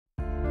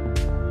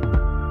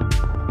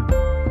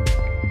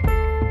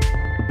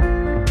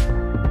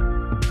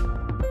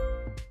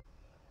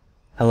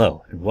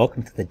Hello, and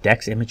welcome to the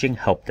DEX Imaging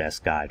Help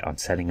Desk Guide on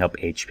setting up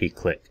HP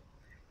Click.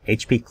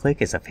 HP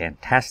Click is a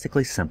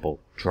fantastically simple,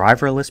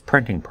 driverless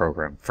printing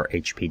program for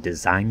HP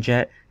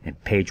DesignJet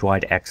and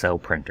PageWide XL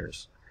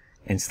printers.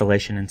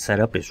 Installation and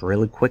setup is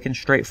really quick and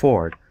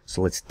straightforward,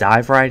 so let's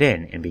dive right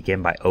in and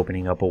begin by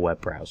opening up a web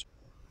browser.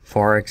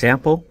 For our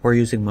example, we're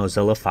using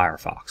Mozilla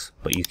Firefox,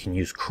 but you can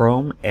use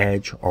Chrome,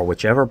 Edge, or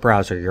whichever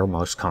browser you're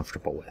most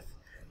comfortable with.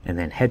 And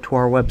then head to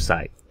our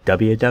website,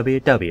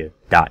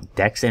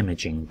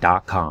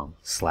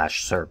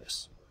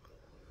 www.deximaging.com/service.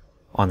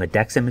 On the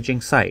DEX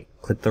Imaging site,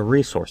 click the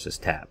Resources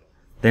tab,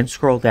 then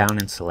scroll down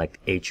and select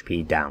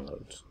HP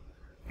Downloads.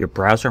 Your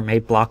browser may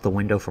block the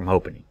window from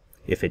opening.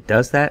 If it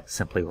does that,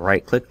 simply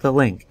right-click the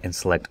link and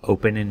select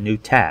Open in New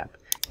Tab,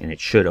 and it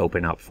should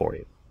open up for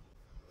you.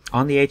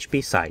 On the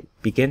HP site,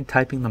 begin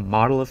typing the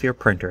model of your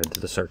printer into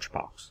the search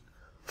box.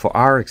 For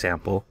our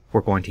example, we're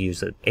going to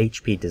use the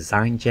HP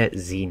DesignJet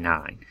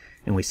Z9,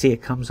 and we see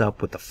it comes up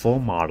with the full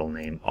model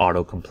name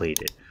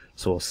auto-completed,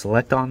 so we'll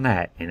select on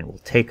that and it will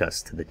take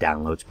us to the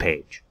Downloads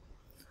page.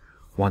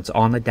 Once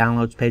on the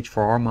Downloads page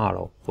for our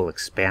model, we'll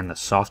expand the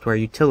Software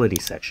Utility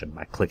section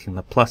by clicking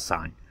the plus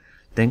sign,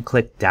 then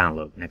click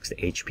Download next to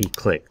HP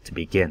Click to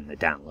begin the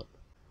download.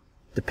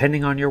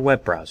 Depending on your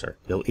web browser,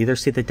 you'll either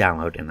see the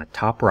download in the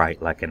top right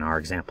like in our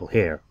example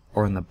here,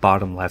 or in the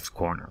bottom left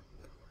corner.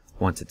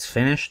 Once it's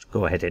finished,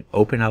 go ahead and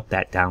open up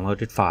that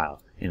downloaded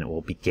file, and it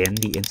will begin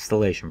the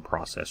installation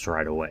process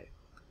right away.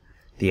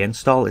 The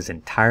install is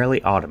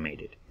entirely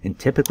automated and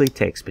typically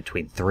takes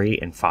between 3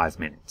 and 5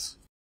 minutes.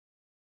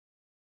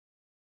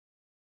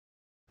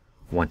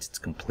 Once it's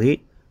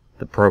complete,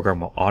 the program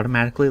will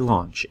automatically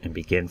launch and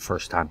begin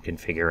first-time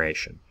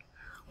configuration.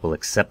 We'll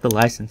accept the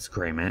license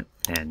agreement,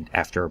 and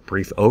after a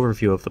brief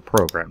overview of the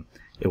program,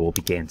 it will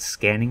begin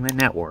scanning the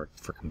network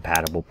for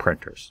compatible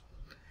printers.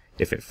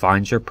 If it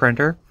finds your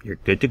printer, you're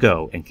good to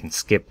go and can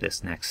skip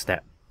this next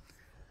step.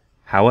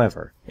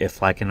 However,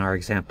 if like in our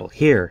example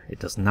here, it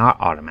does not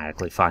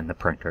automatically find the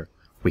printer,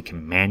 we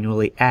can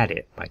manually add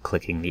it by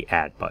clicking the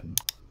Add button.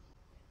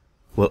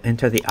 We'll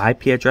enter the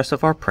IP address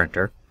of our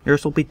printer.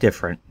 Yours will be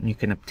different, and you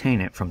can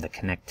obtain it from the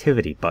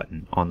Connectivity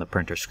button on the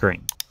printer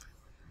screen.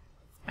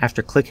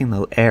 After clicking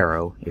the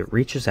arrow, it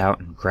reaches out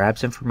and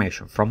grabs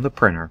information from the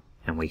printer,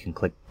 and we can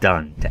click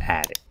Done to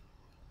add it.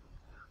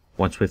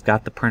 Once we've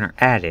got the printer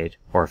added,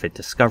 or if it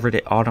discovered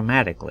it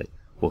automatically,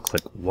 we'll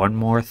click One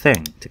More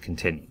Thing to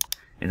continue,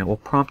 and it will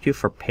prompt you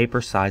for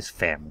paper size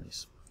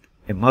families.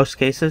 In most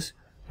cases,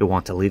 you'll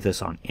want to leave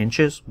this on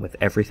inches with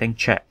everything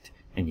checked,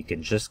 and you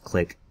can just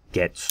click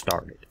Get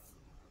Started.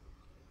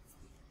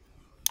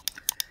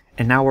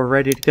 And now we're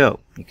ready to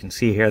go. You can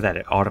see here that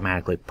it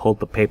automatically pulled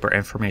the paper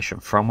information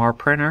from our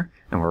printer,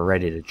 and we're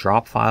ready to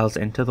drop files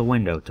into the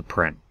window to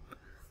print.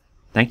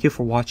 Thank you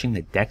for watching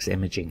the DEX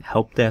Imaging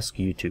Help Desk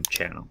YouTube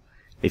channel.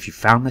 If you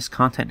found this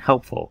content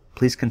helpful,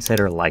 please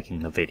consider liking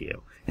the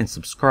video and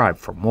subscribe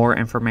for more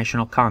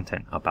informational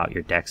content about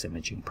your DEX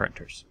Imaging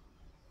printers.